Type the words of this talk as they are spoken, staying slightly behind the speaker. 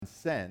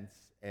sense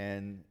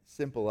and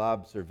simple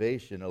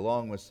observation,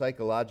 along with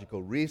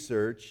psychological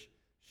research,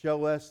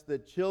 show us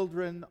that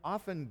children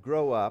often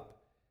grow up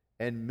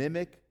and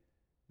mimic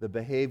the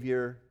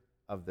behavior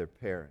of their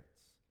parents.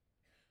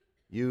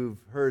 You've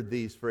heard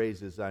these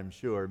phrases, I'm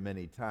sure,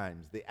 many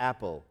times. The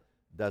apple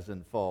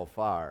doesn't fall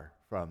far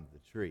from the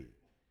tree.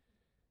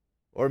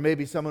 Or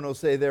maybe someone will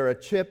say they're a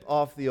chip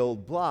off the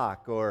old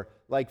block, or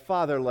like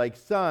father, like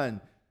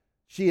son.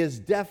 She is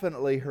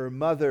definitely her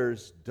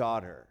mother's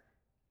daughter.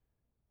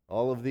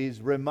 All of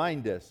these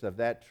remind us of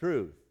that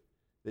truth,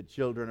 that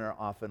children are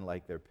often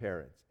like their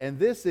parents. And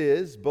this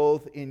is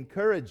both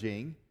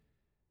encouraging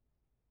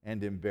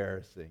and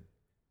embarrassing.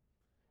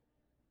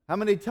 How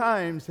many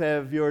times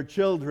have your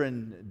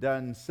children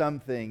done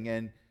something,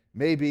 and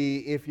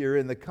maybe if you're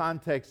in the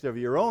context of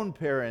your own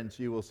parents,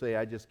 you will say,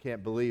 I just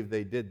can't believe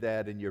they did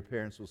that, and your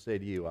parents will say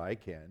to you, I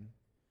can.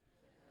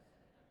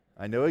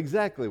 I know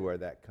exactly where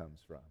that comes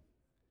from.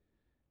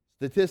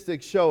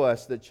 Statistics show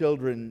us that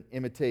children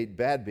imitate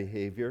bad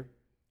behavior.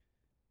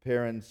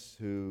 Parents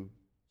who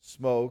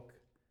smoke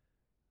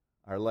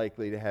are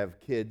likely to have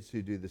kids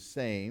who do the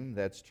same.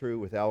 That's true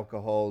with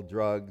alcohol,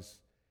 drugs,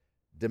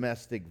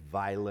 domestic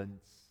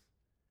violence.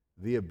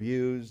 The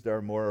abused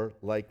are more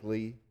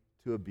likely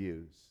to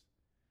abuse.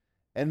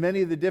 And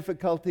many of the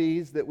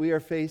difficulties that we are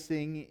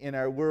facing in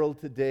our world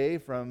today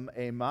from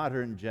a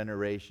modern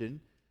generation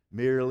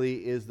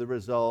merely is the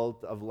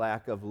result of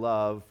lack of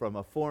love from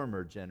a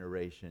former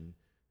generation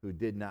who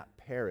did not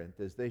parent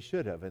as they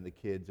should have, and the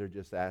kids are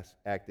just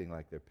acting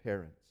like their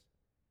parents.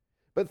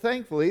 But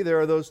thankfully, there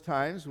are those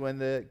times when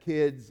the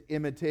kids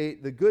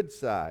imitate the good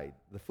side,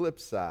 the flip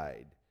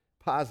side,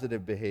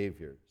 positive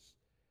behaviors.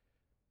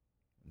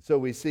 And so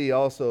we see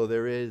also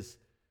there is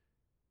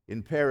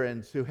in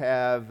parents who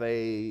have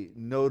a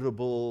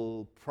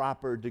notable,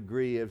 proper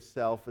degree of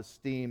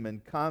self-esteem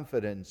and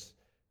confidence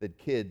that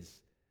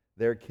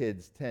their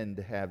kids tend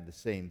to have the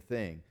same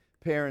thing.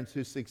 Parents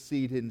who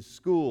succeed in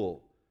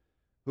school,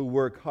 who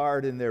work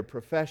hard in their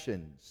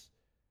professions,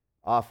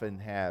 often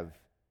have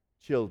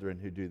children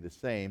who do the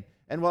same.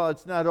 And while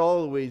it's not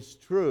always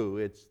true,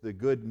 it's the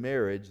good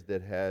marriage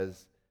that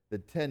has the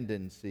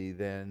tendency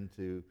then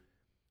to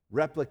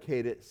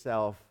replicate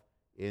itself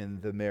in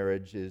the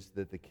marriages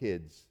that the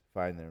kids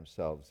find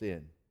themselves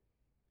in.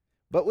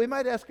 But we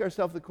might ask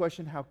ourselves the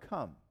question, how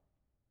come?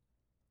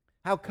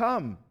 How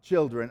come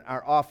children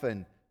are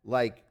often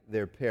like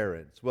their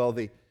parents? Well,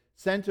 the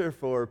Center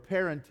for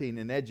Parenting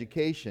and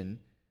Education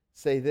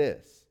say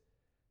this: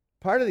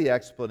 part of the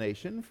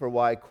explanation for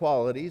why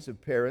qualities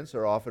of parents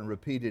are often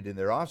repeated in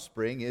their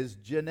offspring is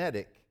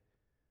genetic,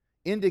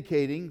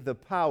 indicating the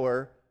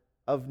power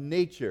of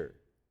nature,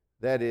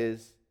 that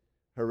is,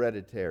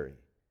 hereditary.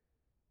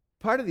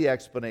 Part of the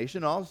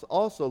explanation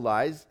also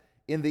lies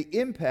in the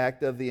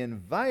impact of the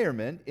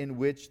environment in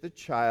which the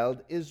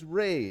child is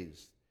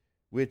raised,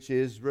 which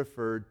is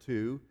referred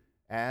to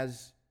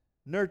as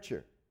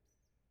nurture.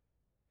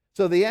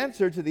 So the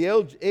answer to the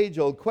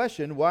age-old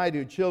question, why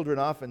do children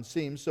often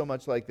seem so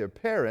much like their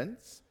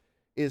parents,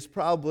 is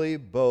probably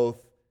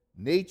both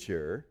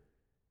nature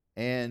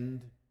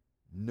and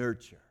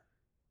nurture.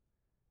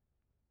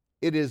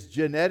 It is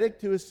genetic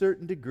to a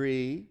certain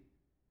degree,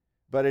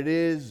 but it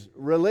is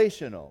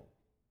relational,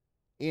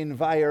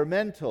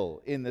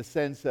 environmental in the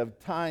sense of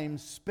time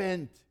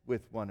spent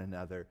with one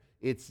another.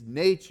 It's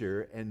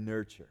nature and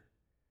nurture.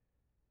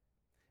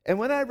 And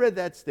when I read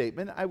that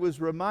statement, I was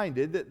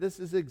reminded that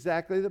this is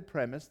exactly the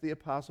premise the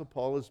Apostle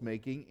Paul is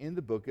making in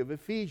the book of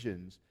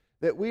Ephesians,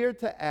 that we are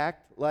to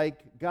act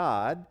like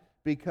God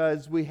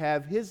because we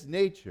have His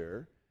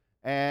nature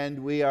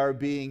and we are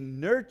being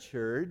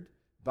nurtured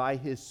by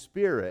His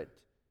Spirit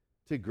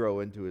to grow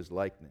into His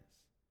likeness.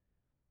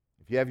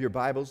 If you have your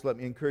Bibles, let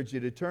me encourage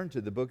you to turn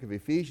to the book of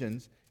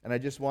Ephesians, and I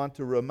just want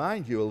to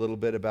remind you a little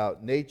bit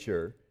about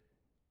nature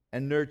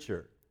and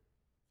nurture.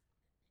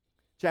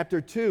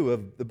 Chapter 2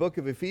 of the book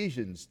of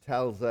Ephesians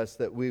tells us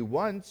that we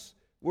once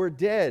were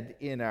dead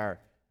in our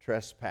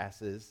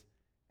trespasses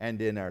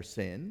and in our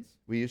sins.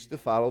 We used to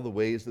follow the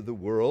ways of the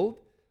world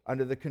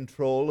under the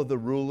control of the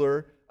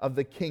ruler of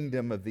the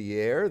kingdom of the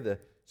air, the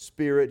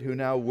spirit who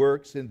now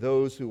works in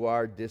those who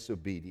are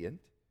disobedient.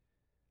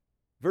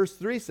 Verse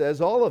 3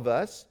 says, all of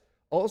us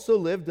also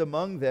lived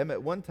among them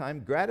at one time,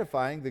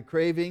 gratifying the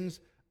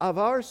cravings of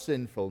our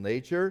sinful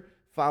nature,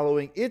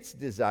 following its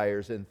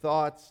desires and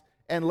thoughts,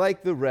 and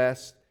like the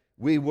rest,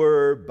 we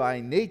were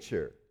by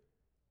nature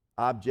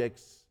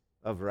objects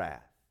of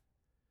wrath.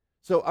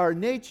 So our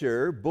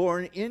nature,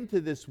 born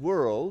into this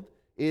world,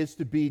 is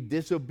to be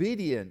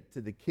disobedient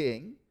to the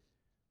king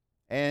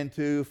and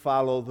to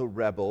follow the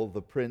rebel,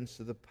 the prince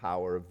of the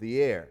power of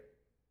the air.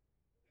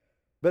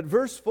 But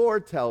verse 4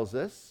 tells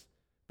us,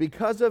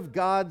 because of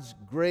God's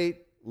great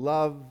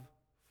love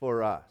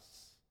for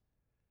us,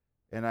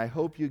 and I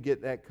hope you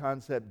get that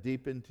concept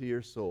deep into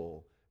your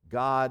soul,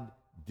 God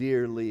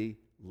dearly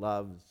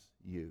loves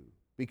you.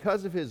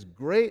 Because of His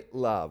great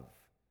love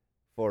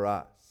for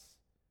us,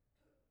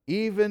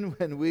 even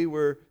when we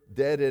were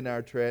dead in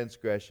our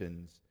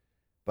transgressions,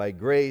 by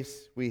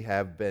grace we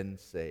have been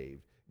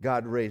saved.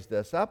 God raised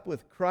us up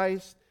with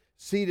Christ,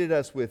 seated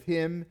us with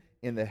him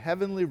in the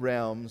heavenly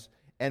realms,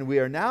 and we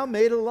are now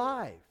made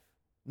alive,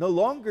 no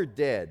longer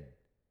dead,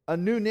 a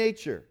new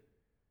nature.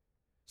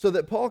 So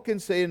that Paul can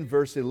say in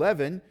verse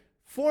 11,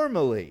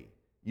 formerly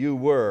you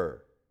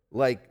were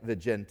like the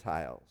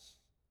Gentiles.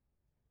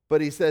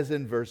 But he says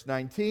in verse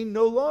 19,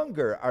 no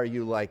longer are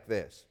you like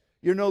this.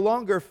 You're no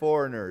longer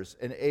foreigners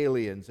and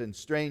aliens and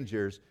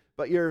strangers,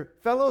 but you're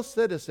fellow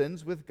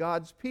citizens with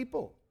God's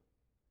people.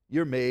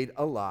 You're made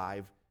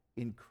alive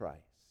in Christ.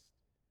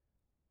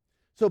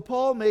 So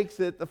Paul makes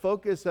it the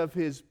focus of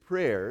his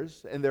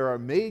prayers, and there are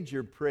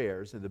major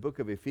prayers in the book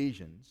of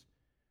Ephesians,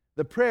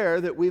 the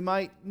prayer that we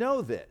might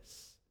know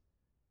this,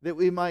 that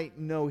we might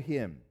know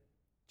him.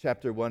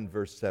 Chapter 1,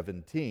 verse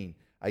 17,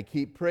 I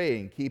keep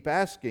praying, keep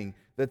asking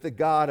that the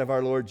God of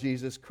our Lord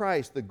Jesus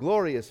Christ, the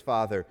glorious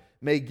Father,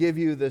 may give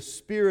you the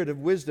spirit of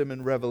wisdom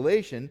and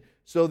revelation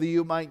so that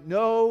you might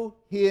know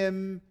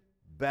him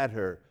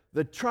better.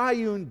 The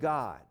triune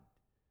God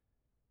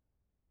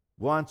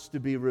wants to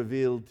be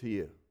revealed to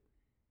you.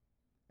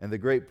 And the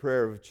great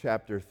prayer of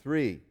chapter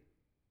 3,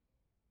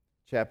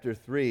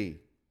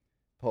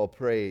 Paul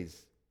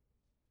prays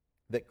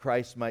that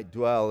Christ might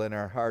dwell in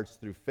our hearts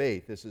through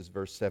faith. This is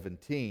verse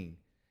 17.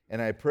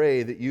 And I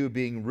pray that you,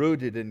 being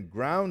rooted and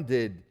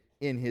grounded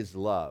in his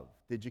love.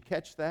 Did you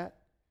catch that?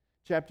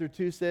 Chapter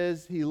 2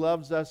 says he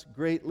loves us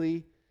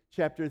greatly.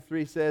 Chapter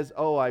 3 says,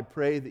 oh, I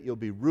pray that you'll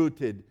be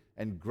rooted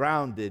and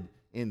grounded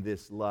in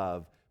this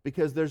love.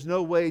 Because there's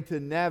no way to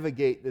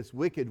navigate this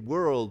wicked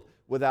world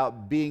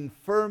without being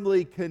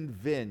firmly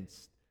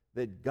convinced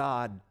that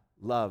God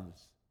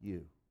loves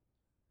you.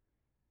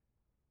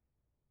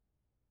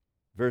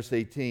 Verse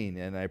 18,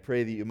 and I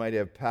pray that you might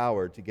have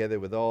power together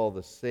with all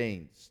the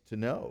saints to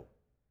know,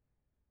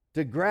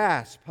 to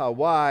grasp how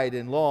wide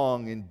and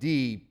long and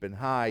deep and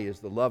high is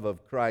the love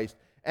of Christ,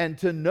 and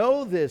to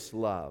know this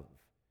love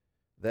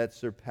that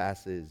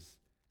surpasses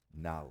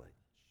knowledge.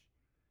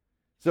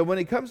 So when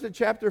he comes to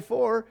chapter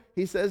 4,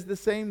 he says the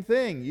same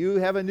thing. You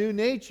have a new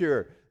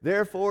nature.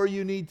 Therefore,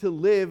 you need to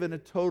live in a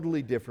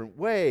totally different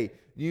way.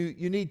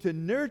 You need to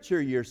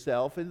nurture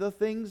yourself in the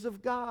things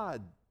of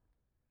God.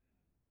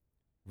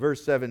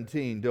 Verse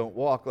 17, don't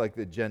walk like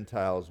the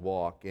Gentiles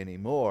walk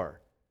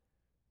anymore.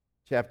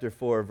 Chapter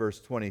 4, verse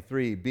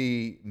 23,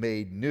 be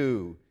made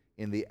new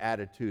in the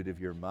attitude of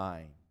your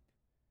mind.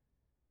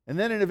 And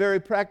then in a very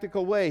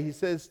practical way, he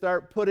says,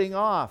 start putting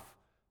off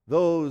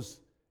those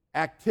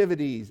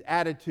activities,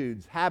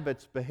 attitudes,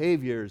 habits,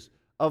 behaviors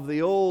of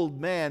the old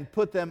man.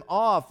 Put them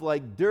off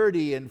like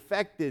dirty,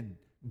 infected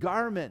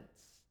garments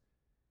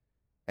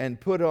and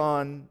put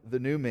on the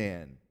new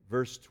man.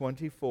 Verse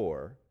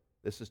 24,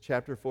 this is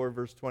chapter 4,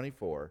 verse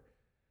 24.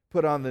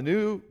 Put on the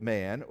new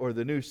man, or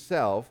the new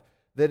self,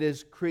 that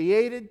is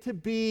created to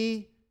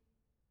be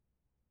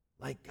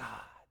like God.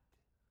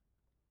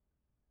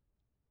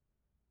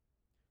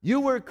 You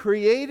were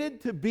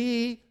created to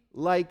be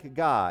like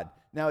God.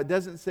 Now, it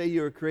doesn't say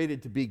you were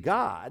created to be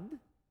God,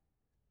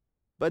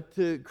 but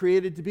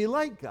created to be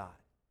like God.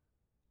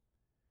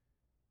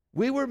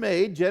 We were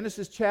made,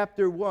 Genesis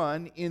chapter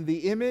 1, in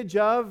the image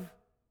of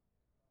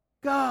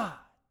God.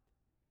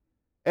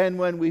 And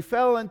when we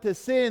fell into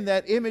sin,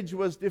 that image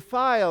was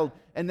defiled.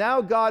 And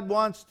now God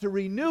wants to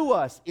renew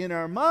us in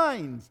our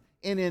minds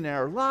and in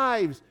our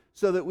lives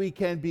so that we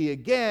can be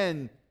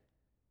again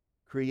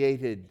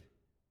created,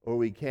 or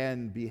we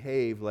can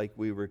behave like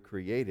we were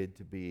created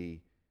to be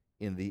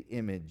in the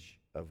image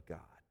of God.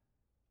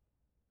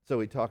 So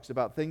he talks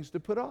about things to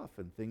put off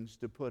and things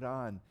to put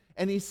on.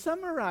 And he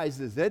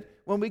summarizes it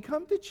when we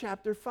come to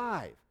chapter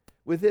 5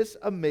 with this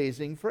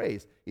amazing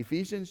phrase.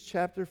 Ephesians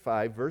chapter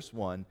 5, verse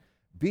 1,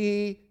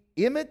 be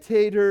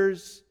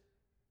imitators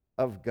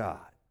of God.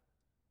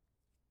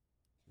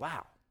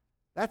 Wow,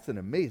 that's an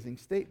amazing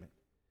statement.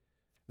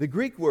 The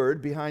Greek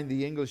word behind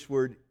the English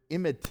word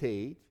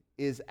imitate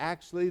is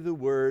actually the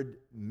word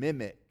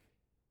mimic.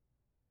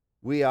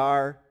 We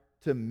are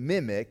to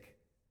mimic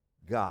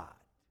God.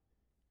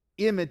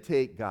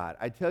 Imitate God.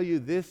 I tell you,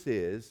 this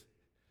is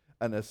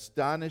an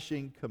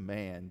astonishing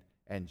command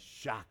and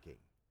shocking.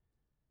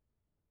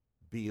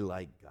 Be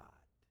like God.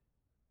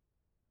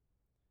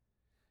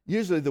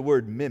 Usually the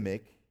word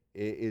mimic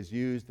is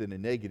used in a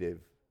negative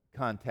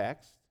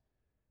context.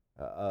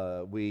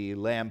 We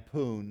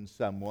lampoon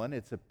someone.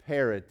 It's a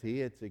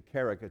parody. It's a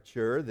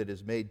caricature that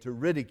is made to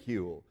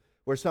ridicule,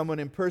 where someone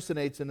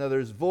impersonates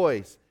another's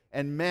voice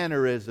and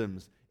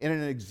mannerisms in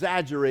an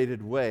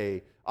exaggerated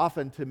way,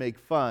 often to make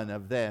fun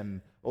of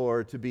them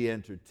or to be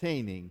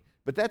entertaining.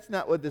 But that's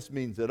not what this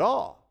means at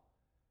all.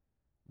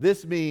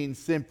 This means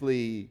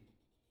simply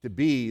to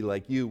be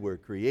like you were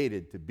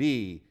created to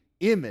be.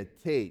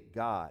 Imitate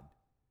God.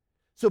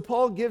 So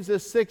Paul gives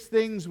us 6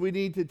 things we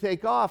need to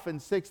take off and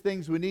 6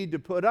 things we need to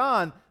put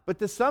on. But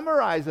to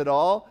summarize it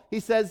all, he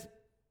says,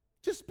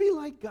 just be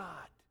like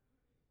God.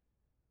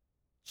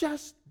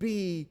 Just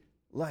be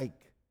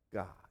like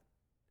God.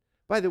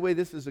 By the way,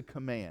 this is a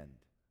command.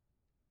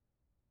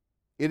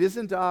 It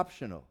isn't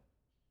optional.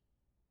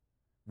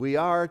 We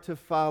are to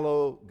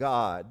follow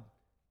God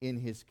in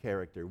his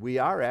character. We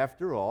are,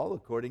 after all,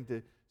 according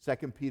to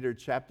 2 Peter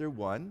chapter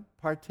 1,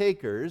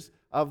 partakers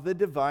of the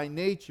divine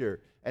nature.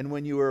 And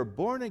when you are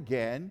born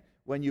again,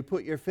 when you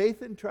put your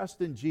faith and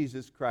trust in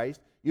Jesus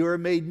Christ, you are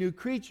made new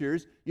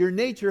creatures. Your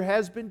nature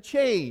has been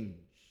changed.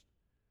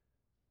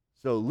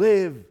 So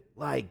live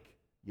like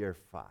your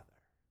Father.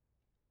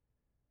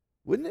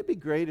 Wouldn't it be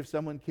great if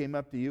someone came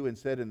up to you and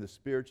said, in the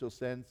spiritual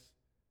sense,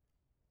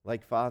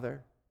 like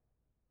Father,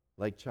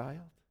 like child?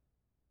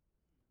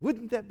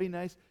 Wouldn't that be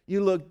nice?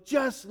 You look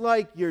just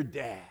like your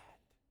dad.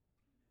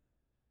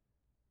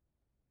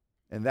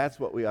 And that's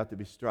what we ought to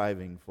be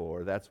striving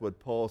for. That's what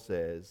Paul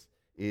says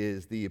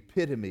is the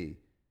epitome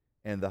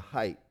and the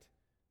height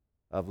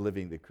of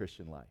living the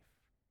Christian life.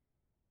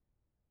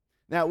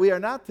 Now, we are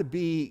not to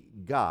be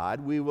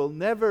God. We will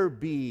never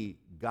be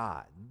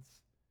gods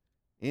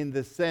in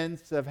the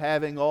sense of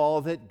having all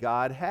that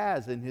God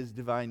has in his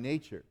divine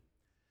nature.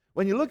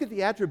 When you look at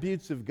the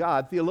attributes of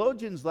God,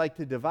 theologians like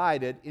to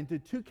divide it into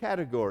two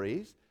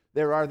categories.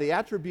 There are the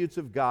attributes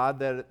of God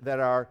that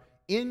are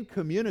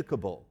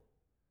incommunicable,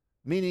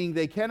 meaning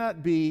they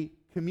cannot be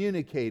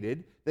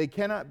communicated, they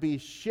cannot be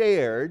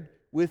shared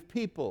with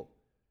people.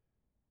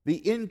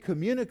 The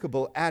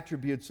incommunicable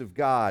attributes of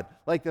God,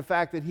 like the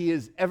fact that he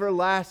is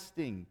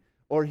everlasting,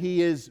 or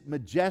he is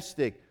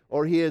majestic,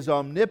 or he is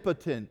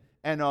omnipotent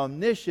and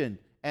omniscient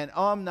and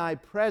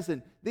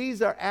omnipresent.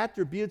 These are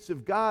attributes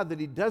of God that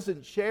he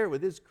doesn't share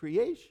with his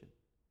creation.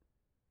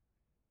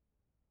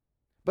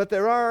 But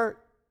there are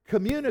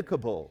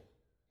communicable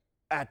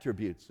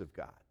attributes of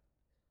God.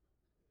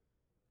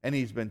 And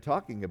he's been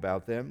talking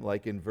about them,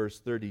 like in verse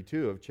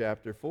 32 of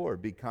chapter 4.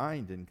 Be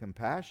kind and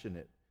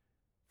compassionate,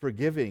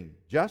 forgiving,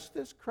 just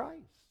as Christ,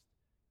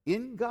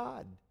 in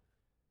God,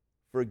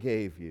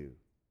 forgave you.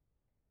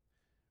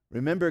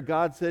 Remember,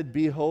 God said,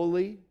 be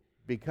holy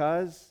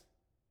because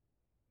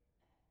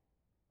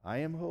I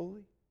am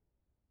holy.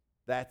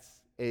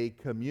 That's a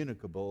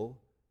communicable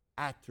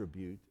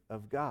attribute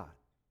of God.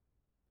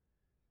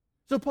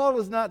 So Paul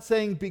is not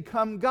saying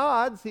become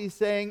gods. He's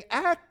saying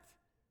act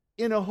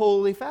in a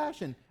holy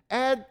fashion.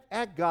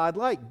 Act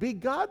God-like. Be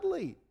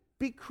godly.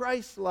 Be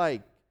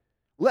Christ-like.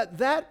 Let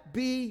that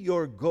be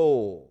your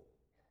goal.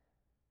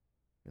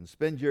 And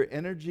spend your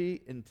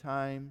energy and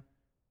time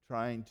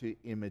trying to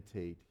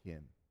imitate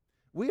him.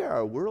 We are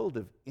a world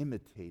of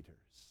imitators.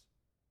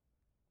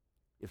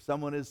 If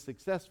someone is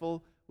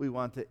successful, we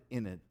want to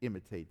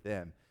imitate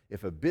them.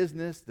 If a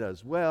business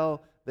does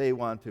well, they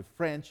want to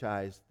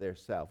franchise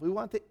theirself. We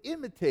want to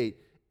imitate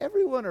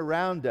everyone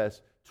around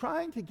us,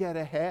 trying to get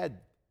ahead,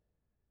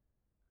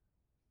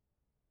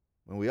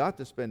 when we ought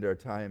to spend our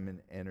time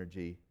and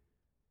energy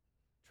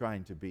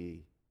trying to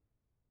be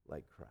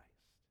like Christ.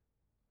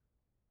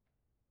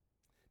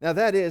 Now,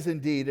 that is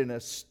indeed an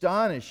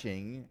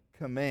astonishing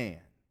command,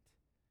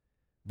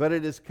 but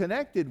it is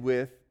connected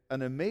with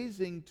an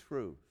amazing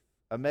truth,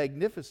 a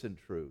magnificent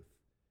truth.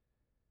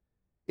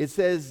 It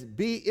says,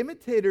 be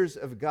imitators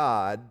of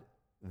God,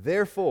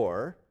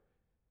 therefore,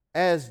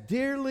 as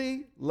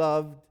dearly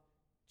loved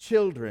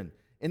children.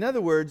 In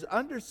other words,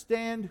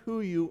 understand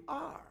who you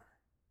are.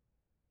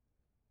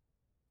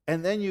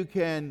 And then you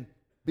can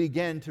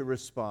begin to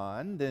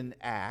respond and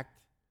act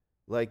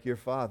like your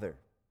Father.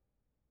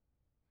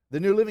 The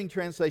New Living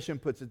Translation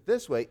puts it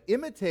this way: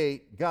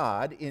 imitate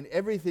God in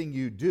everything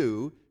you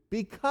do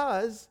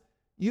because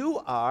you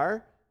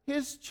are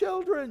his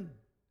children.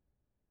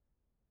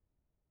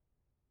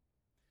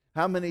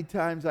 How many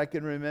times I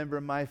can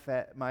remember my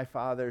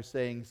father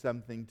saying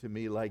something to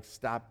me like,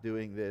 stop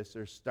doing this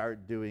or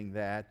start doing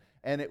that.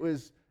 And it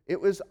was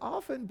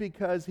often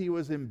because he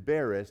was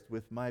embarrassed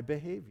with my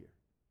behavior.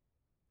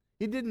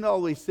 He didn't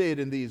always say it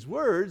in these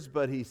words,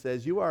 but he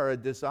says, you are a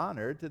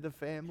dishonor to the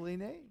family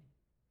name.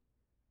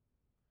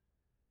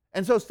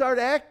 And so start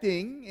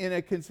acting in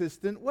a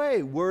consistent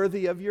way,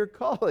 worthy of your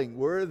calling,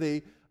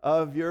 worthy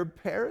of your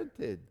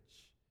parentage.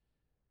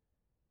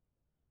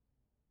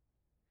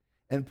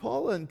 And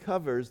Paul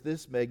uncovers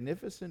this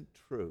magnificent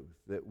truth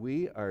that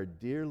we are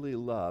dearly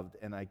loved,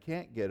 and I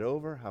can't get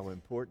over how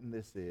important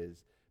this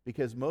is,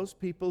 because most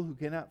people who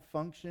cannot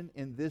function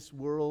in this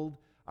world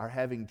are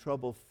having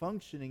trouble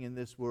functioning in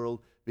this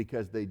world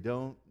because they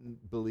don't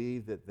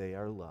believe that they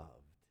are loved.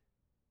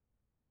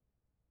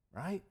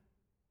 Right?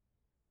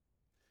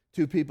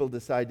 Two people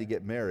decide to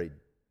get married.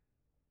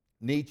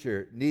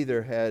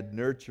 Neither had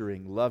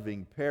nurturing,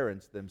 loving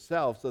parents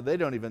themselves, so they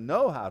don't even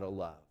know how to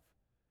love.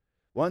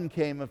 One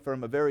came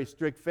from a very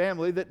strict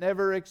family that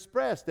never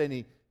expressed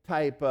any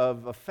type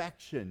of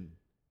affection.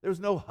 There was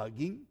no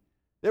hugging.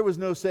 There was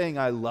no saying,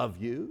 I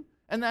love you.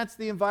 And that's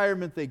the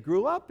environment they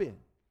grew up in.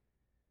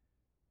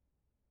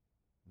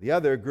 The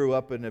other grew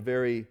up in a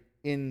very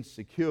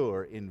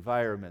insecure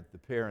environment. The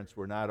parents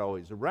were not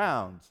always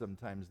around.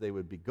 Sometimes they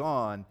would be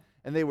gone,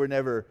 and they were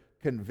never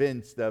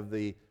convinced of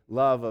the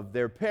love of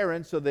their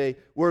parents, so they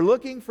were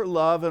looking for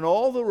love in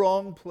all the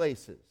wrong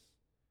places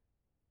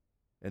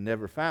and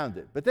never found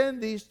it. But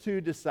then these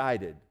two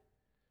decided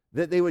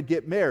that they would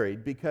get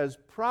married because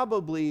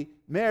probably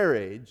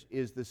marriage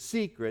is the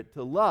secret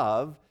to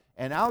love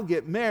and I'll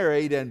get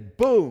married, and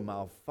boom,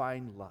 I'll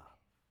find love.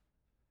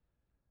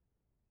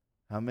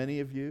 How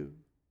many of you,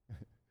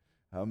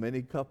 how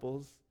many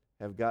couples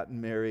have gotten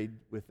married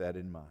with that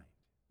in mind?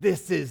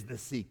 This is the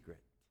secret.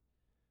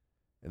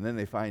 And then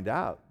they find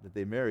out that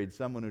they married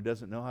someone who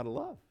doesn't know how to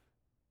love.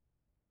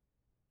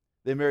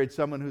 They married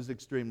someone who's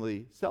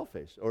extremely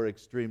selfish or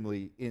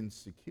extremely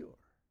insecure.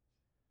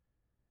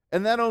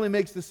 And that only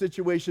makes the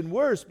situation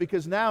worse,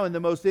 because now in the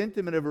most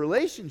intimate of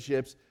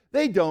relationships,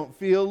 they don't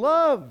feel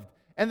loved.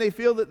 And they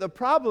feel that the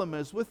problem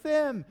is with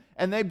them.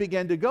 And they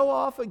begin to go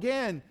off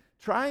again,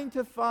 trying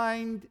to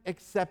find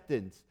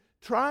acceptance,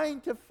 trying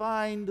to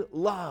find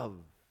love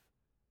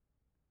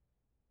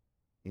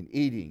in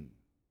eating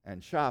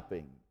and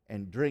shopping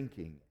and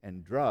drinking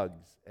and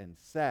drugs and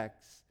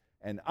sex,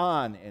 and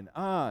on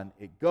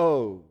it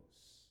goes.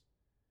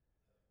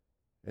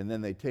 And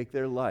then they take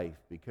their life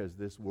because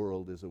this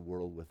world is a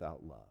world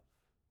without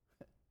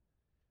love.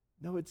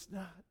 No, it's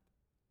not.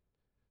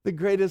 The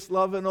greatest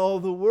love in all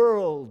the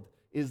world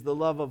is the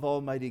love of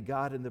Almighty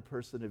God in the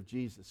person of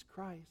Jesus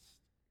Christ.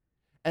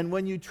 And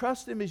when you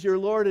trust Him as your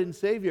Lord and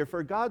Savior,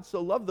 for God so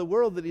loved the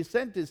world that He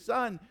sent His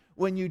Son,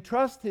 when you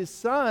trust His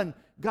Son,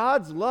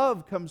 God's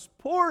love comes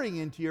pouring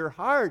into your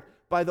heart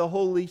by the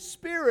Holy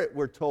Spirit,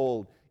 we're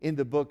told in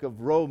the book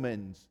of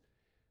Romans.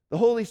 The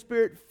Holy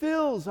Spirit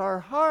fills our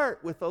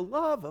heart with the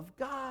love of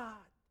God.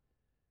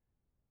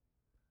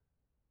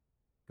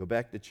 Go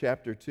back to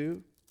chapter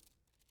 2.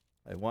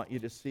 I want you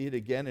to see it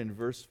again in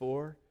verse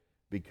 4.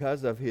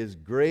 Because of His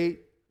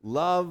great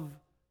love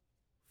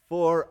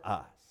for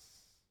us.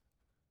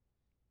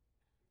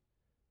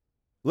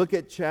 Look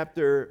at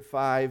chapter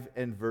 5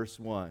 and verse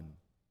 1.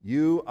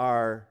 You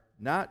are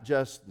not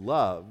just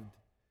loved,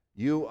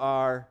 you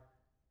are,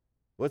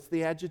 what's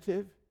the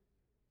adjective?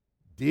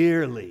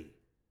 Dearly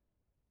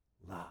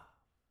loved.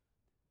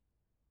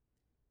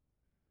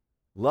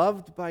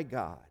 Loved by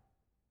God.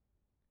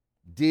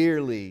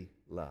 Dearly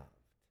loved.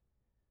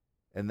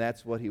 And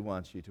that's what He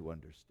wants you to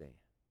understand.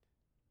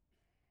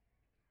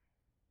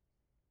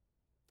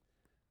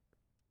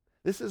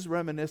 This is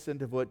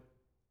reminiscent of what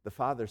the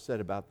Father said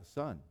about the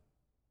Son.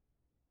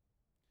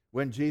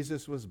 When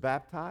Jesus was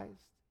baptized,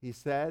 He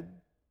said,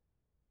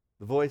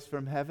 the voice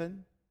from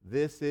heaven,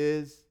 "This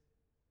is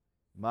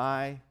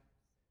my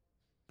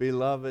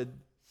beloved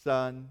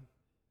Son,"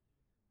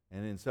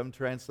 and in some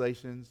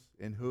translations,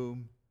 "in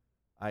whom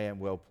I am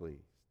well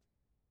pleased."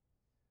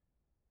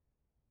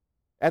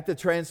 At the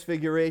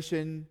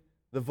Transfiguration,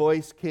 the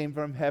voice came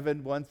from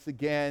heaven once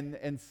again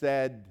and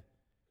said,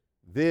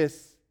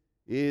 "This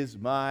is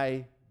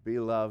my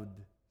beloved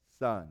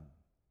Son,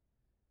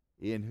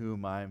 in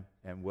whom I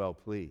am well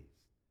pleased.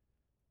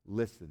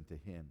 Listen to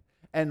Him."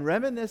 And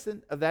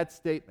reminiscent of that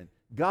statement,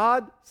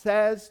 God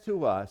says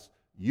to us,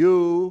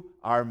 "You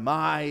are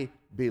my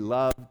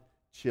beloved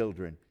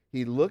children."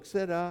 He looks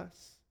at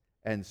us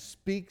and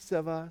speaks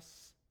of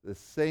us the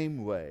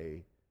same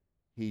way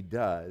He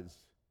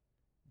does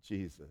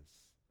Jesus.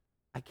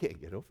 I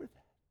can't get over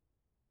that.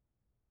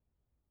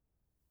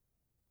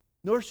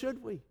 Nor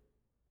should we.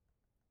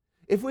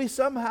 If we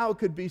somehow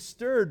could be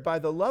stirred by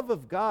the love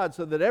of God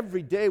so that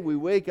every day we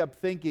wake up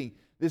thinking,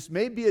 this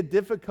may be a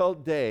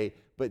difficult day,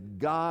 but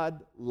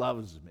God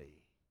loves me.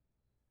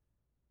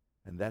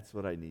 And that's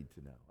what I need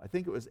to know. I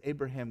think it was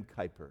Abraham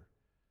Kuyper,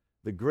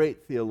 the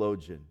great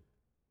theologian,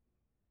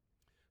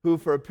 who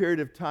for a period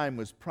of time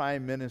was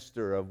prime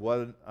minister of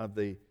one of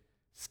the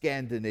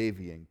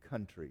Scandinavian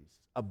countries,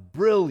 a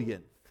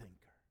brilliant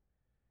thinker.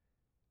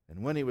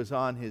 And when he was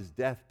on his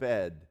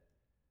deathbed,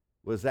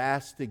 was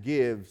asked to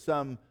give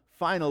some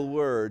final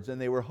words, and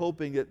they were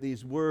hoping that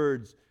these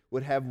words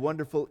would have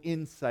wonderful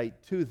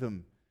insight to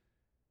them.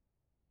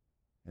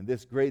 And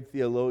this great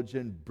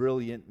theologian,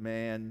 brilliant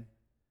man,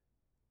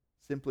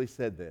 simply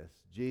said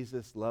this: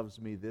 "Jesus loves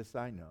me, this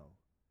I know,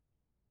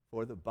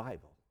 for the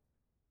Bible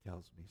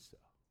tells me so."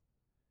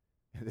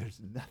 And there's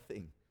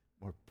nothing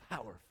more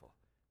powerful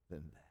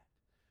than that.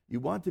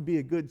 You want to be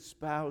a good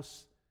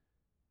spouse?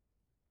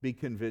 Be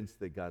convinced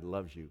that God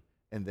loves you,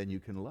 and then you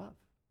can love.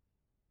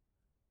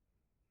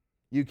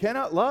 You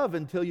cannot love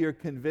until you're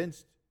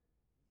convinced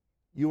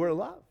you are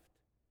loved.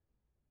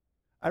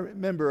 I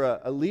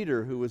remember a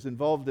leader who was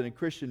involved in a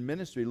Christian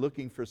ministry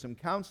looking for some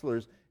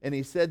counselors, and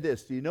he said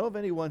this: "Do you know of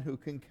anyone who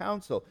can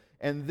counsel?"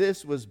 And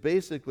this was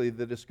basically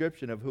the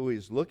description of who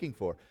he's looking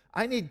for.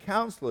 "I need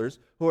counselors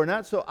who are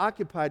not so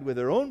occupied with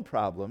their own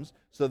problems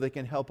so they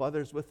can help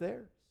others with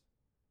theirs.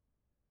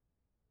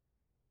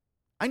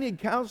 I need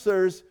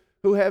counselors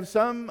who have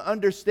some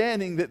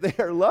understanding that they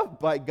are loved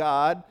by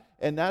God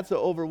and not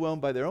so overwhelmed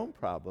by their own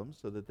problems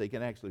so that they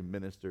can actually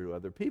minister to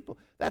other people."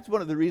 That's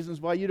one of the reasons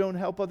why you don't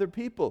help other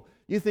people.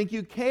 You think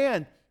you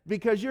can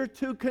because you're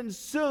too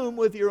consumed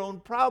with your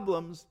own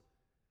problems,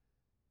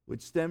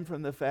 which stem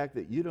from the fact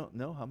that you don't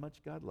know how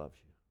much God loves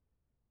you.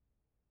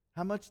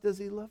 How much does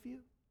He love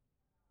you?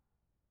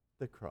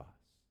 The cross.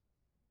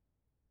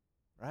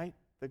 Right?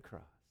 The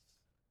cross.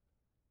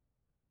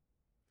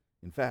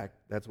 In fact,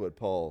 that's what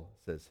Paul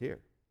says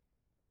here.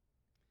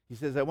 He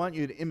says, "I want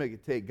you to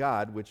imitate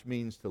God," which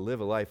means to live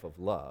a life of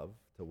love,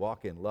 to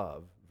walk in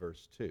love,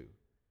 verse 2.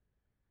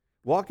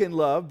 Walk in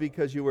love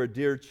because you are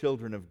dear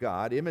children of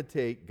God.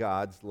 Imitate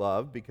God's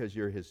love because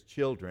you're his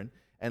children.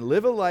 And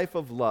live a life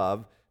of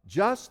love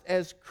just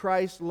as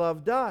Christ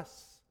loved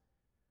us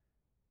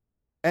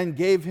and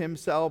gave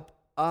himself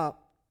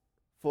up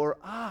for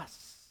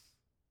us.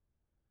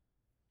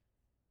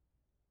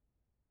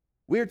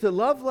 We are to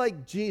love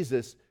like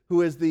Jesus,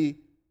 who is the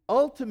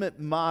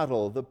ultimate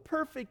model, the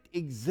perfect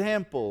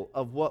example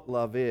of what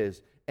love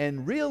is.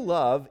 And real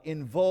love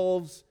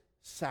involves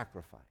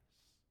sacrifice.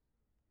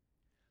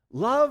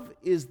 Love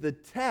is the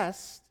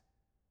test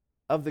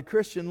of the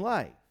Christian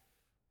life.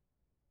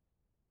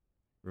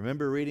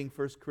 Remember reading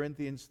 1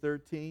 Corinthians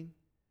 13?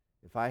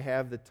 If I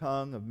have the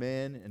tongue of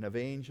men and of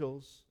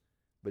angels,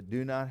 but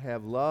do not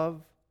have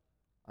love,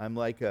 I'm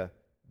like a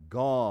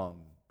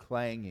gong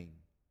clanging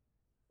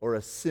or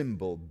a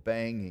cymbal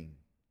banging,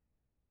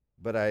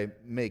 but I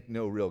make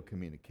no real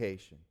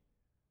communication.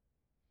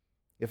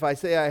 If I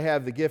say I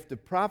have the gift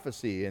of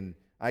prophecy and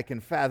I can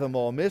fathom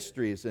all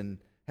mysteries and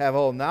have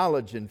all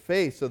knowledge and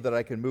faith so that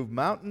I can move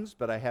mountains,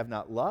 but I have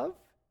not love,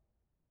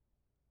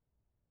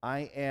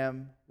 I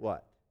am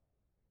what?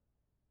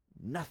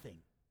 Nothing.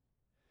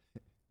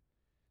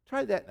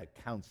 Try that in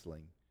a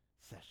counseling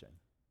session.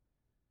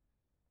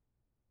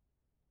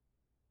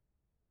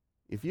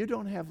 If you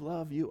don't have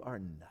love, you are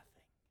nothing.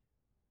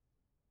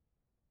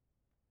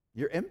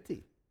 You're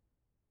empty.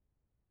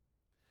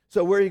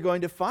 So where are you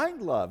going to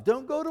find love?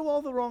 Don't go to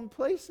all the wrong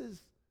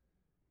places.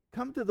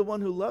 Come to the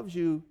one who loves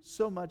you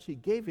so much he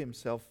gave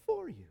himself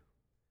for you.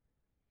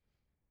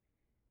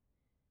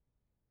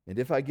 And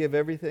if I give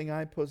everything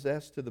I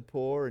possess to the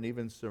poor and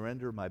even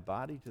surrender my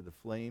body to the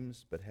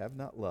flames but have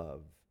not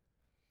love,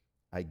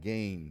 I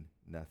gain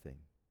nothing.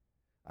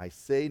 I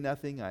say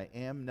nothing, I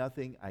am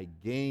nothing, I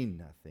gain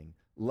nothing.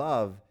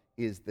 Love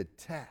is the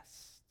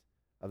test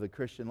of the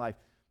Christian life.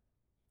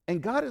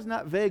 And God is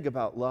not vague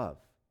about love.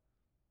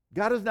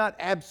 God is not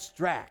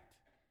abstract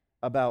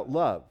about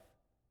love.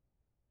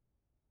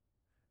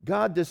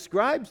 God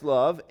describes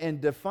love and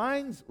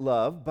defines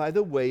love by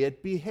the way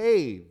it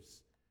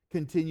behaves.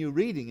 Continue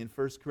reading in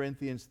 1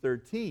 Corinthians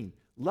 13.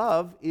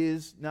 Love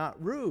is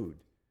not rude.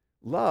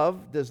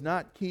 Love does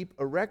not keep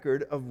a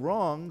record of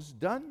wrongs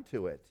done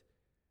to it.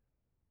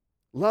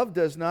 Love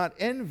does not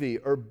envy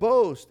or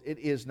boast. It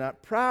is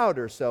not proud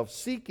or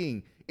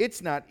self-seeking.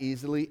 It's not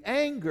easily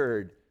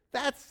angered.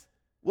 That's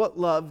what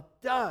love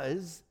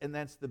does, and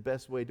that's the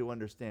best way to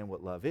understand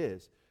what love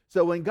is.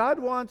 So when God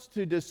wants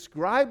to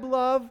describe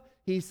love,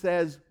 he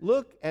says,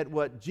 look at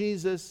what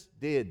Jesus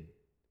did.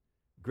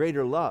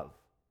 Greater love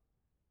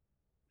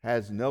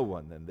has no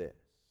one than this,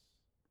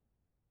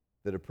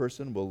 that a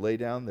person will lay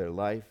down their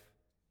life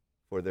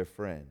for their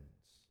friends,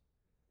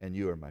 and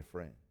you are my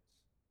friends.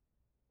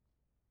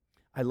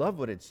 I love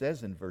what it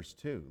says in verse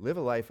 2. Live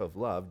a life of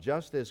love,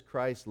 just as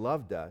Christ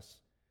loved us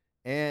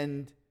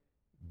and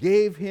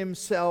gave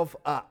himself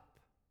up.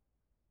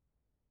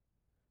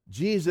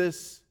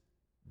 Jesus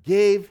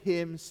gave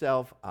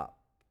himself up.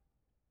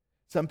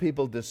 Some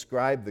people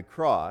describe the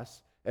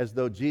cross as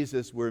though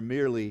Jesus were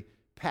merely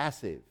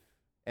passive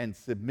and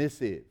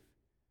submissive.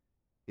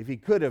 If he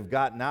could have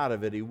gotten out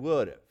of it, he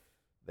would have,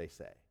 they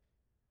say.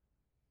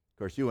 Of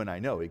course, you and I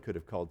know he could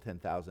have called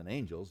 10,000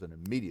 angels and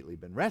immediately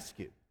been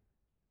rescued.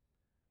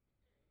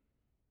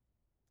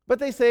 But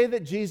they say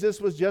that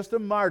Jesus was just a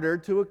martyr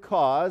to a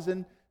cause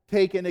and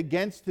taken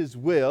against his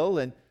will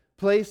and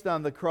placed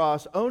on the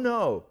cross. Oh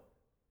no,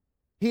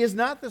 he is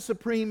not the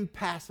supreme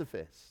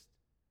pacifist.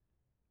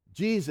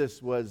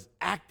 Jesus was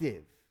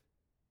active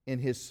in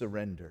his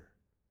surrender.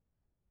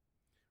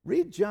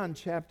 Read John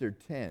chapter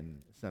 10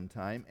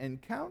 sometime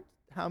and count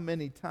how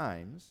many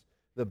times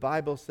the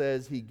Bible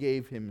says he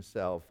gave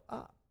himself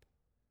up.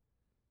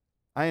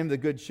 I am the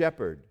good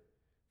shepherd.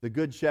 The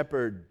good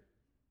shepherd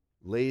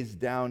lays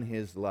down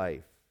his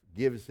life,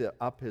 gives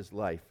up his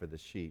life for the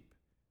sheep.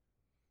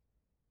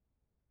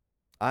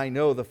 I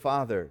know the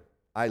Father.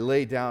 I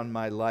lay down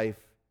my life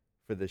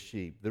for the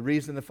sheep. The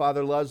reason the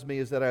Father loves me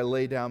is that I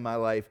lay down my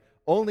life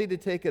only to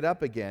take it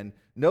up again.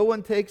 No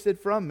one takes it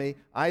from me.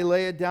 I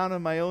lay it down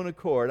on my own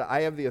accord.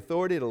 I have the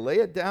authority to lay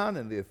it down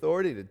and the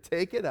authority to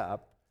take it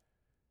up.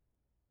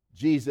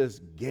 Jesus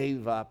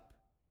gave up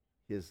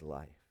his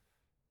life.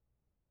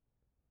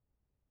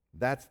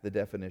 That's the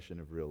definition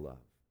of real love.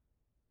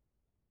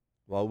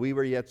 While we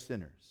were yet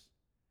sinners,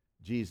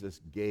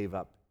 Jesus gave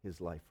up his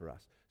life for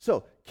us.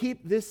 So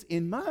keep this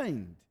in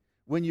mind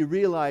when you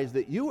realize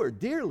that you are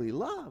dearly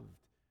loved.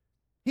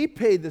 He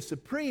paid the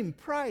supreme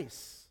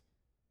price.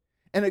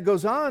 And it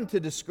goes on to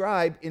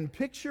describe in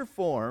picture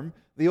form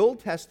the Old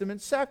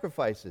Testament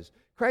sacrifices.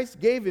 Christ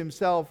gave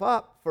himself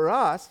up for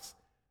us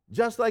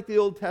just like the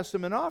Old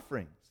Testament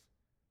offerings.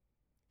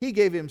 He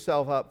gave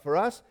himself up for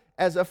us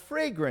as a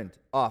fragrant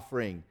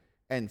offering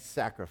and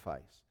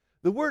sacrifice.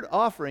 The word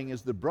offering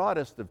is the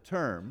broadest of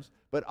terms,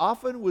 but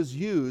often was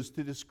used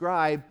to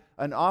describe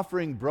an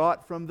offering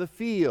brought from the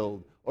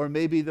field or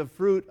maybe the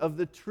fruit of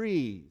the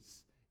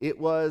trees. It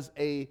was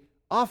an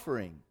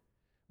offering.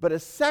 But a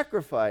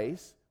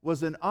sacrifice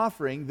was an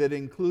offering that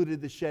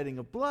included the shedding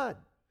of blood.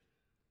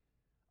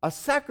 a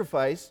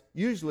sacrifice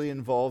usually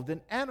involved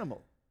an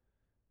animal.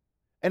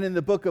 And in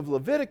the book of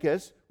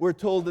Leviticus, we're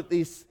told that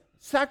these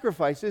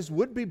sacrifices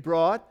would be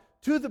brought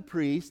to the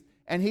priest,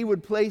 and he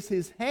would place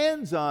his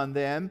hands on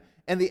them,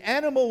 and the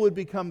animal would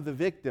become the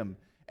victim.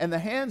 And the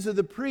hands of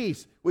the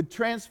priest would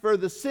transfer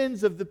the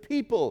sins of the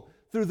people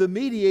through the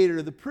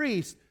mediator, the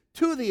priest,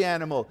 to the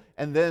animal,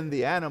 and then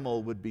the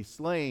animal would be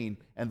slain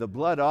and the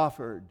blood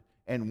offered,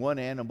 and one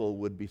animal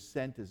would be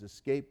sent as a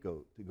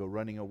scapegoat to go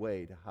running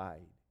away to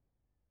hide.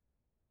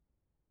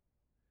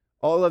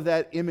 All of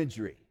that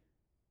imagery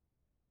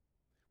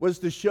was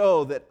to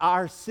show that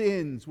our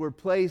sins were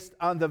placed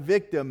on the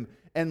victim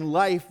and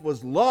life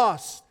was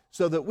lost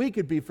so that we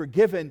could be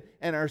forgiven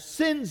and our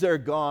sins are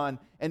gone.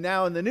 And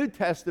now in the New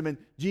Testament,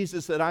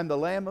 Jesus said, I'm the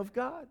Lamb of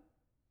God.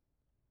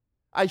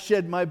 I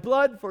shed my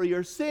blood for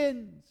your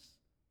sins.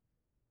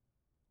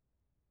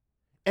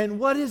 And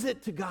what is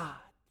it to God?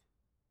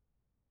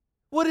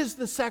 What is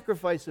the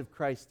sacrifice of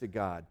Christ to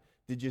God?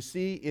 Did you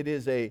see it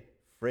is a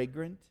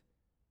fragrant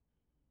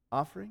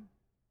offering?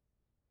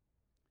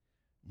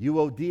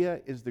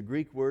 Euodia is the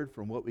Greek word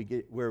from where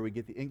we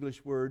get the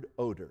English word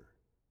odor.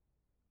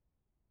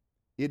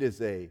 It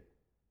is a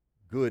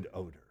good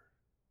odor.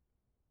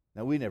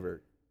 Now, we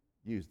never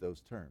use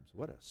those terms.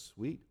 What a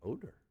sweet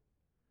odor.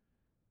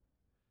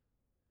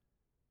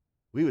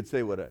 We would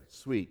say what a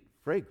sweet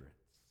fragrance.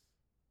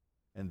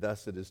 And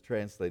thus it is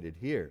translated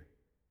here.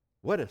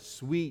 What a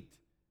sweet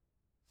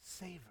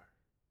savor.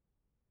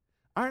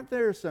 Aren't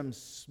there some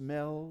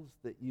smells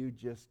that you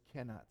just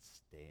cannot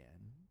stand?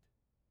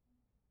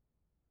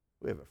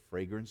 We have a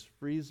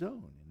fragrance-free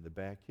zone in the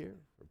back here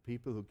for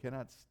people who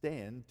cannot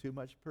stand too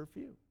much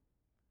perfume.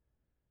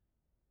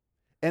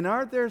 And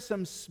aren't there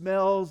some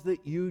smells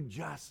that you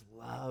just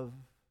love?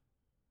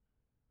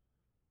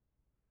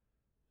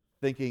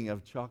 Thinking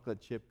of chocolate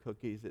chip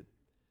cookies that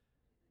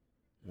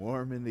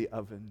warm in the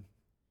oven.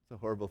 It's a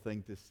horrible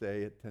thing to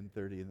say at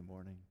 10:30 in the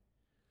morning.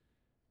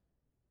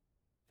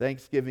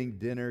 Thanksgiving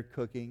dinner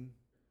cooking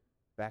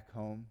back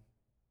home.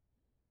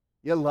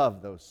 You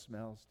love those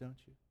smells, don't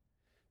you?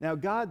 Now,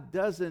 God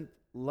doesn't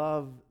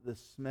love the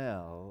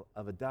smell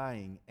of a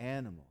dying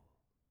animal,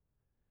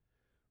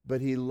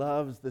 but He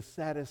loves the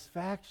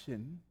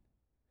satisfaction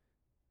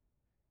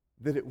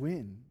that it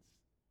wins.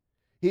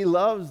 He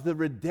loves the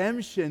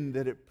redemption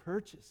that it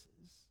purchases.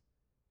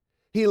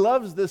 He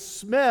loves the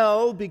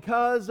smell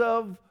because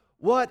of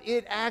what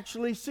it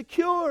actually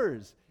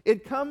secures.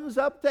 It comes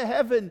up to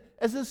heaven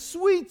as a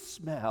sweet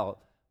smell,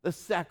 the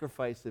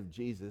sacrifice of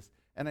Jesus.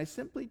 And I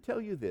simply tell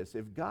you this,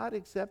 if God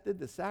accepted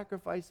the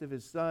sacrifice of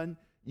His Son,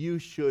 you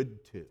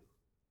should too.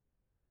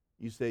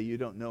 You say, you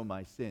don't know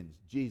my sins.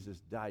 Jesus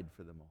died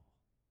for them all.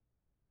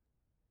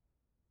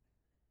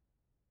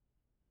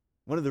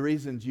 One of the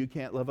reasons you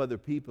can't love other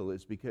people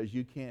is because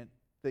you can't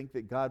think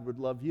that God would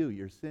love you.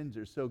 Your sins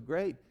are so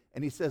great.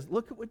 And He says,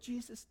 look at what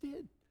Jesus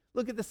did.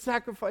 Look at the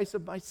sacrifice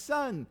of my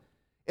Son.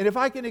 And if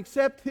I can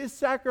accept His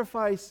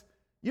sacrifice,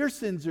 your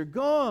sins are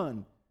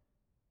gone.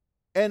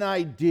 And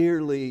I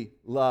dearly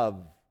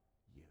love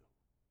you.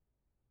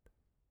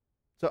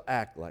 So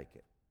act like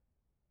it.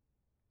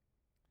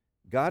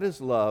 God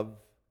is love.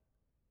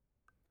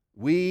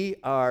 We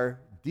are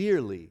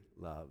dearly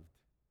loved.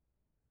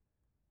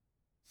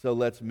 So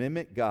let's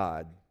mimic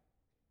God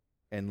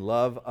and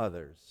love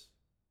others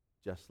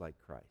just like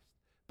Christ.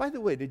 By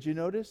the way, did you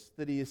notice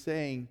that He is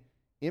saying,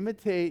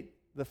 imitate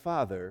the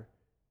Father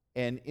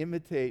and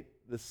imitate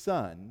the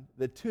Son?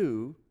 The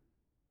two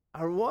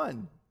are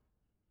one.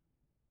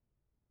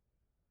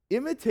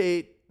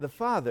 Imitate the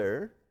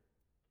Father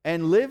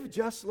and live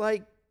just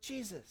like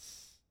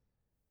Jesus,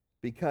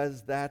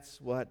 because that's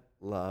what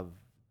love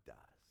does.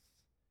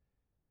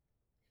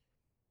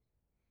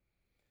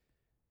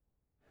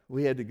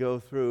 We had to go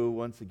through,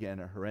 once again,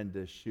 a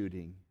horrendous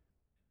shooting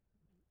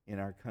in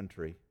our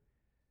country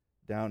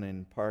down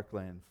in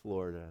Parkland,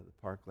 Florida, the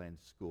Parkland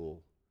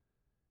School.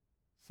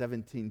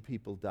 17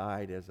 people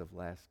died as of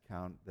last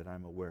count that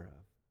I'm aware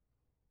of.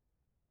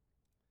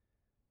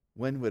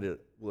 When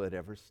will it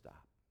ever stop?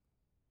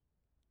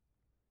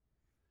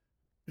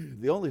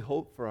 The only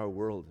hope for our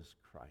world is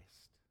Christ,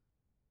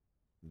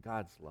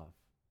 God's love.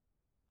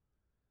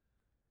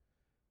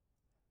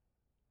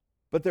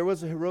 But there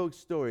was a heroic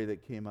story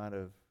that came out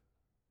of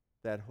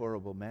that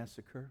horrible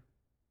massacre.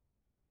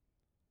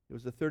 It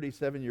was a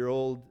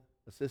 37-year-old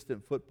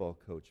assistant football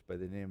coach by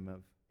the name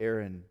of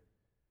Aaron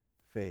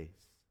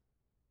Faith.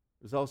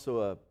 He was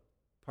also a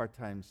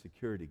part-time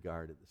security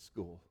guard at the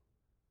school.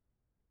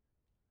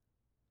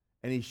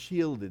 And he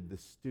shielded the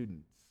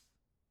students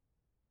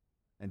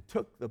and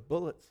took the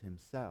bullets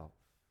himself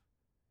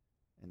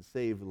and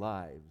saved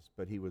lives,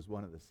 but he was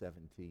one of the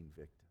 17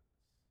 victims.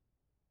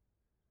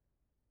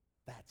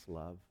 That's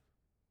love.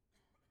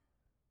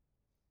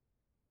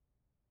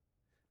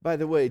 By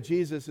the way,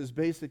 Jesus is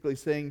basically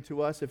saying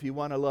to us, if you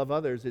want to love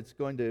others, it's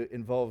going to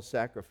involve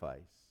sacrifice.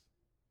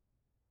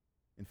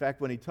 In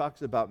fact, when He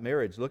talks about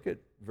marriage, look at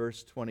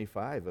verse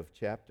 25 of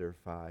chapter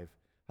 5.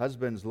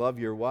 Husbands, love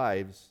your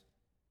wives,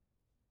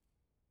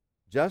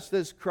 just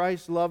as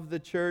Christ loved the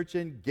church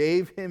and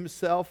gave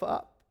Himself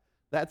up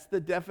That's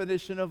the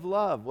definition of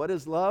love. What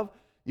is love?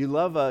 You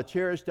love a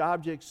cherished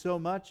object so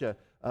much,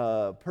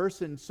 a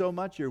person so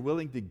much, you're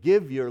willing to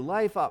give your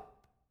life up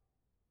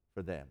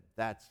for them.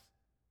 That's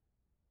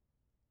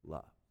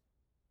love.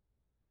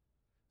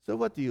 So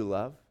what do you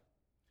love?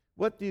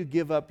 What do you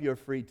give up your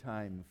free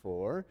time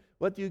for?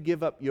 What do you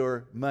give up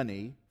your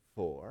money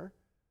for?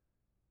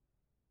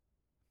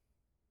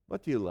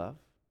 What do you love?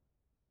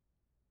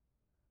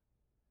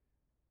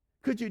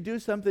 Could you do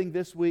something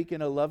this week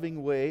in a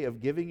loving way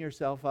of giving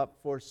yourself up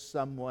for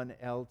someone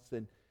else?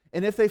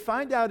 And if they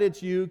find out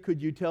it's you,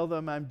 could you tell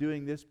them, I'm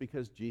doing this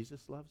because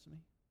Jesus loves me?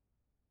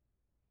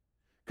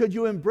 Could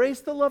you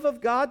embrace the love of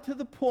God to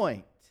the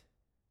point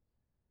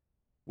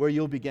where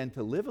you'll begin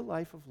to live a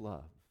life of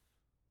love,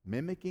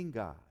 mimicking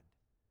God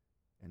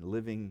and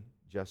living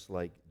just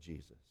like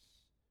Jesus?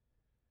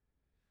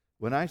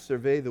 When I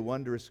survey the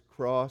wondrous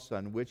cross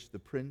on which the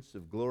Prince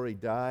of Glory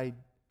died,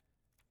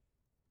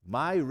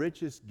 my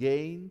richest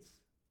gains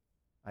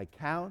I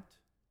count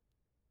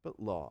but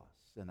loss,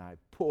 and I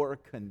pour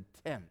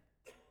contempt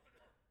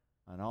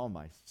on all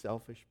my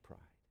selfish pride.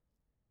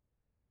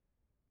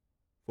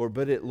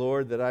 Forbid it,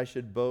 Lord, that I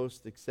should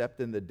boast except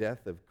in the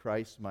death of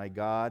Christ my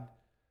God.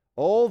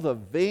 All the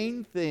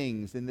vain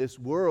things in this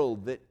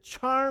world that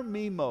charm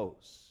me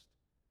most,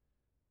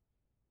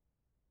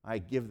 I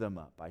give them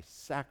up. I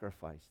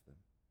sacrifice them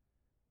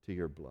to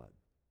your blood.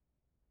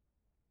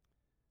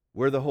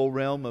 Were the whole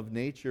realm of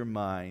nature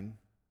mine,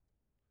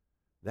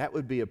 that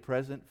would be a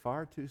present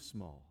far too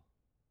small.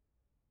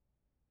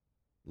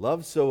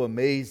 Love so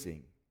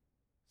amazing,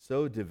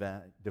 so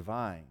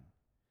divine,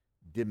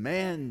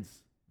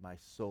 demands my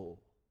soul,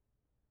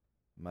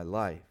 my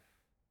life,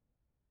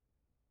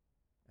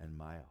 and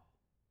my all.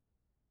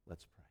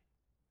 Let's pray.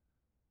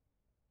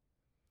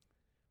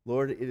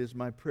 Lord, it is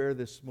my prayer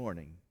this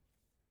morning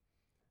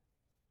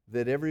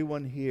that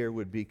everyone here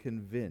would be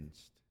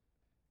convinced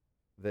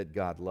that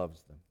God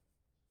loves them.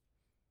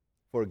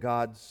 For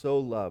God so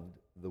loved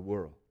the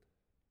world.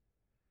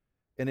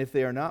 And if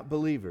they are not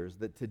believers,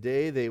 that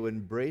today they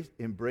would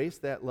embrace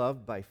that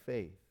love by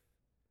faith.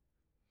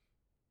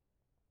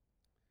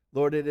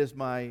 Lord, it is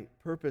my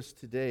purpose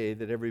today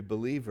that every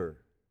believer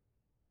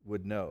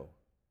would know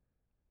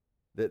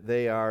that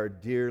they are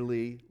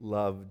dearly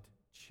loved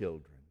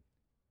children.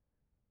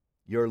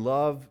 Your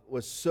love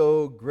was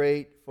so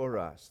great for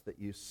us that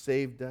you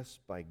saved us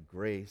by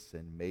grace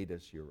and made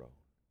us your own.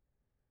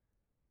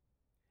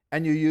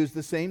 And you use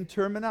the same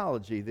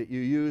terminology that you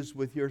use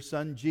with your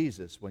son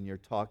Jesus when you're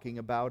talking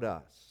about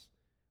us,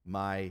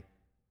 my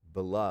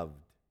beloved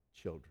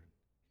children.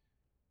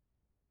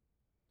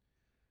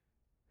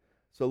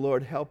 So,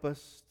 Lord, help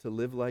us to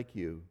live like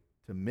you,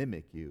 to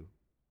mimic you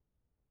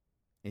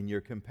in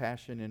your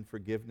compassion and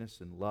forgiveness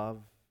and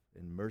love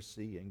and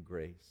mercy and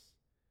grace.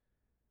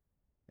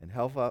 And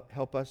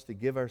help us to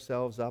give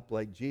ourselves up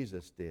like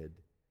Jesus did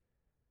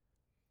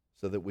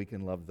so that we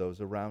can love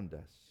those around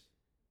us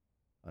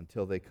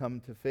until they come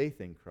to faith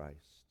in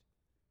Christ,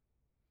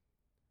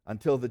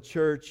 until the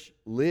church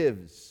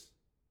lives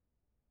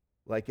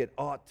like it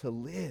ought to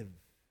live,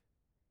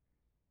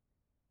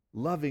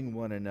 loving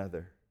one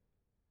another,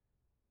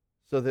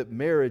 so that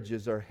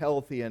marriages are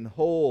healthy and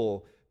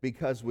whole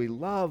because we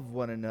love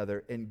one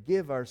another and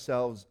give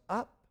ourselves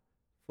up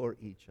for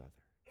each other.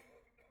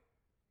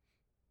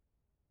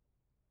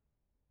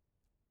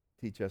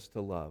 Teach us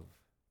to love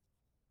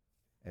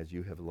as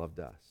you have loved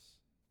us.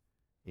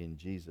 In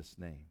Jesus'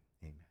 name.